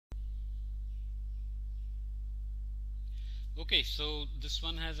Okay, so this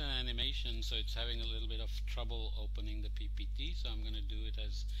one has an animation, so it's having a little bit of trouble opening the PPT, so I'm going to do it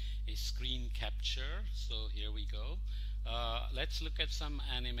as a screen capture. So here we go. Let's look at some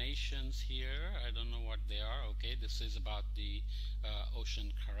animations here. I don't know what they are. Okay, this is about the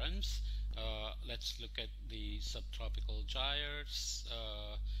ocean currents. Let's look at the subtropical gyres.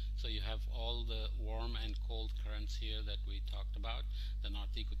 So you have all the warm and cold currents here that we talked about. The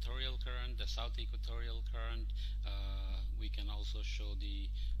north equatorial current, the south equatorial current. We can also show the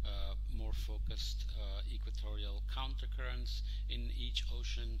more focused equatorial countercurrents in each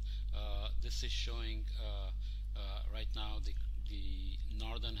ocean. This is showing right now the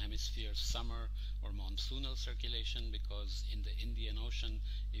northern hemisphere summer or monsoonal circulation, because in the Indian Ocean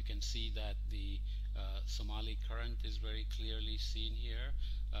you can see that the Somali current is very clearly seen here,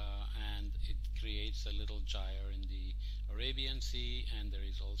 and it creates a little gyre in the Arabian Sea, and there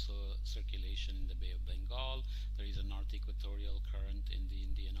is also circulation in the Bay of Bengal. There is a north equatorial current in the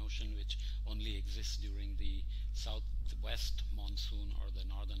Indian Ocean which only exists during the southwest monsoon or the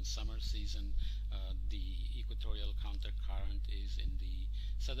northern summer season. The equatorial countercurrent is in the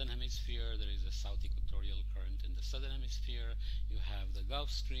southern hemisphere. There is a south equatorial current in the southern hemisphere. You have the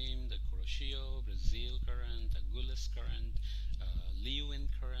Gulf Stream, the Kuroshio, Brazil current, Agulhas current, Leeuwin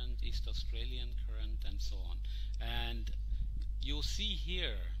current, East Australian current, and so on. And you'll see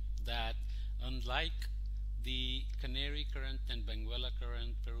here that unlike the Canary current and Benguela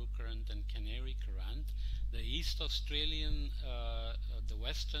current, Peru current, and Canary current, the East Australian, the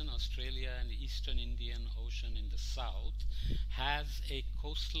Western Australia and the Eastern Indian Ocean in the south has a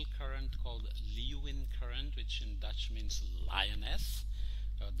coastal current called Leeuwin current, which in Dutch means lioness.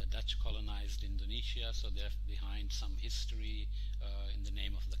 The Dutch colonized Indonesia, so they're behind some history in the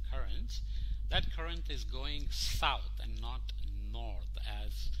name of the currents. That current is going south and not north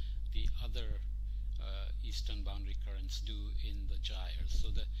as the other eastern boundary currents do in the gyres. So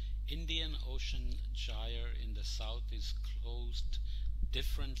the Indian Ocean gyre in the south is closed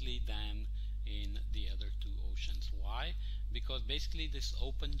differently than in the other two oceans. Why? Because basically this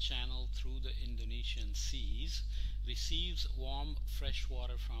open channel through the Indonesian seas receives warm fresh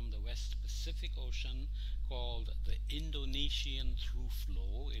water from the West Pacific Ocean called the Indonesian through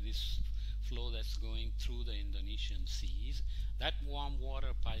flow. It is flow that's going through the Indonesian seas. That warm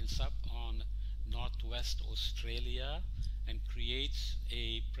water piles up on northwest Australia and creates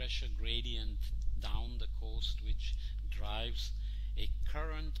a pressure gradient down the coast, which drives a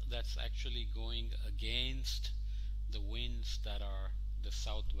current that's actually going against the winds that are the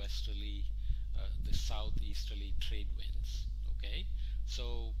southwesterly, the southeasterly trade winds. Okay,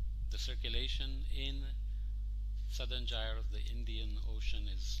 so the circulation in southern gyre of the Indian Ocean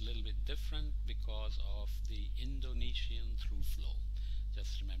is a little bit different because of the Indonesian through flow.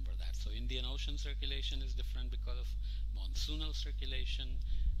 Just remember that. So Indian Ocean circulation is different because of monsoonal circulation,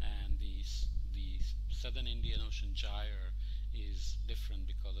 and the southern Indian Ocean gyre is different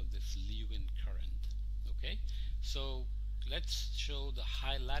because of this Leeuwin current. Okay, so let's show the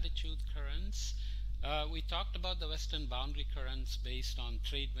high latitude currents. We talked about the western boundary currents based on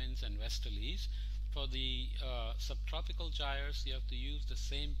trade winds and westerlies. For the subtropical gyres, you have to use the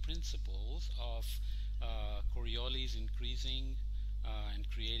same principles of Coriolis increasing and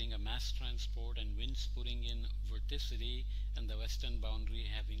creating a mass transport, and winds putting in vorticity, and the western boundary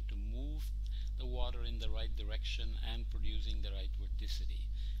having to move the water in the right direction and producing the right vorticity.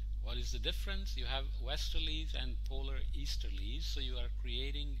 What is the difference? You have westerlies and polar easterlies, so you are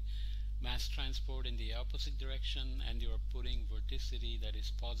creating mass transport in the opposite direction, and you are putting vorticity that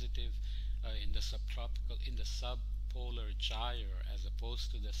is positive in the subpolar gyre, as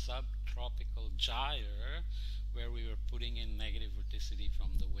opposed to the subtropical gyre where we were putting in negative vorticity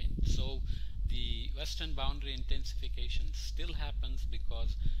from the wind. So the western boundary intensification still happens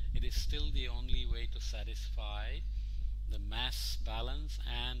because it is still the only way to satisfy the mass balance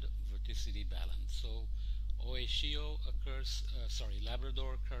and vorticity balance. So Oishio occurs,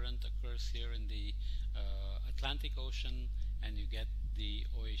 Labrador current occurs here in the Atlantic Ocean, and you get the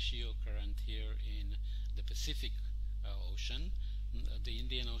Oishio current here in the Pacific Ocean. The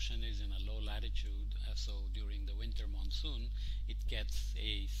Indian Ocean is in a low latitude, so during the winter monsoon it gets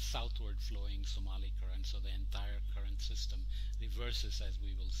a southward flowing Somali current, so the entire current system reverses, as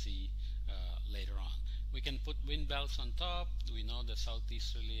we will see later on. We can put wind belts on top. We know the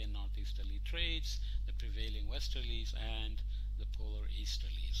southeasterly and northeasterly trades, the prevailing westerlies, and the polar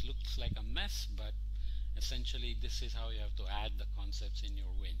easterlies. Looks like a mess, but essentially this is how you have to add the concepts in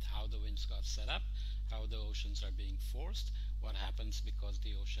your wind. How the winds got set up, how the oceans are being forced, what happens because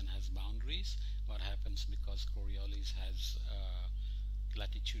the ocean has boundaries, what happens because Coriolis has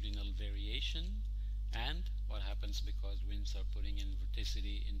latitudinal variation, and what happens because winds are putting in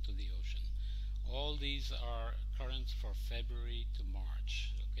vorticity into the ocean. All these are currents for February to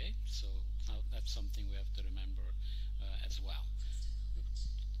March. Okay, so that's something we have to remember as well.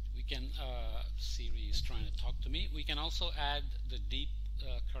 We can, Siri is trying to talk to me. We can also add the deep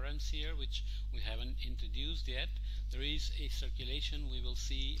currents here, which we haven't introduced yet. There is a circulation we will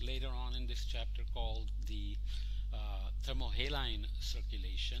see later on in this chapter called the thermohaline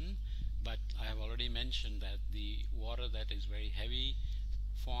circulation, but I have already mentioned that the water that is very heavy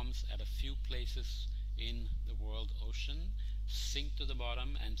forms at a few places in the world ocean, sink to the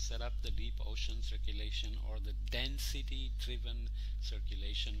bottom and set up the deep ocean circulation, or the density driven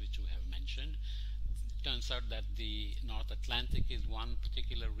circulation, which we have mentioned. It turns out that the North Atlantic is one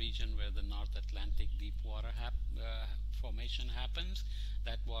particular region where the North Atlantic deep water formation happens.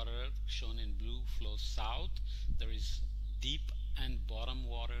 That water, shown in blue, flows south. There is deep and bottom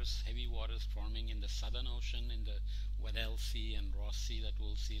waters, heavy waters forming in the Southern Ocean, in the Weddell Sea and Ross Sea that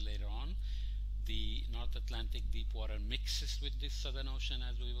we'll see later on. The North Atlantic deep water mixes with this Southern Ocean,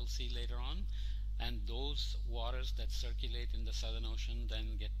 as we will see later on, and those waters that circulate in the Southern Ocean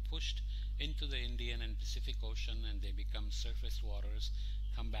then get pushed into the Indian and Pacific Ocean, and they become surface waters,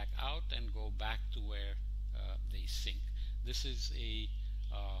 come back out and go back to where they sink. This is a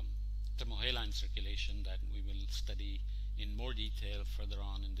thermohaline circulation that we will study in more detail further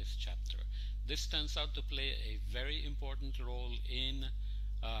on in this chapter. This turns out to play a very important role in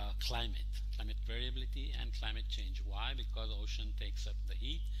climate variability and climate change. Why? Because ocean takes up the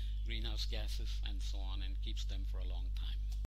heat, greenhouse gases, and so on, and keeps them for a long time.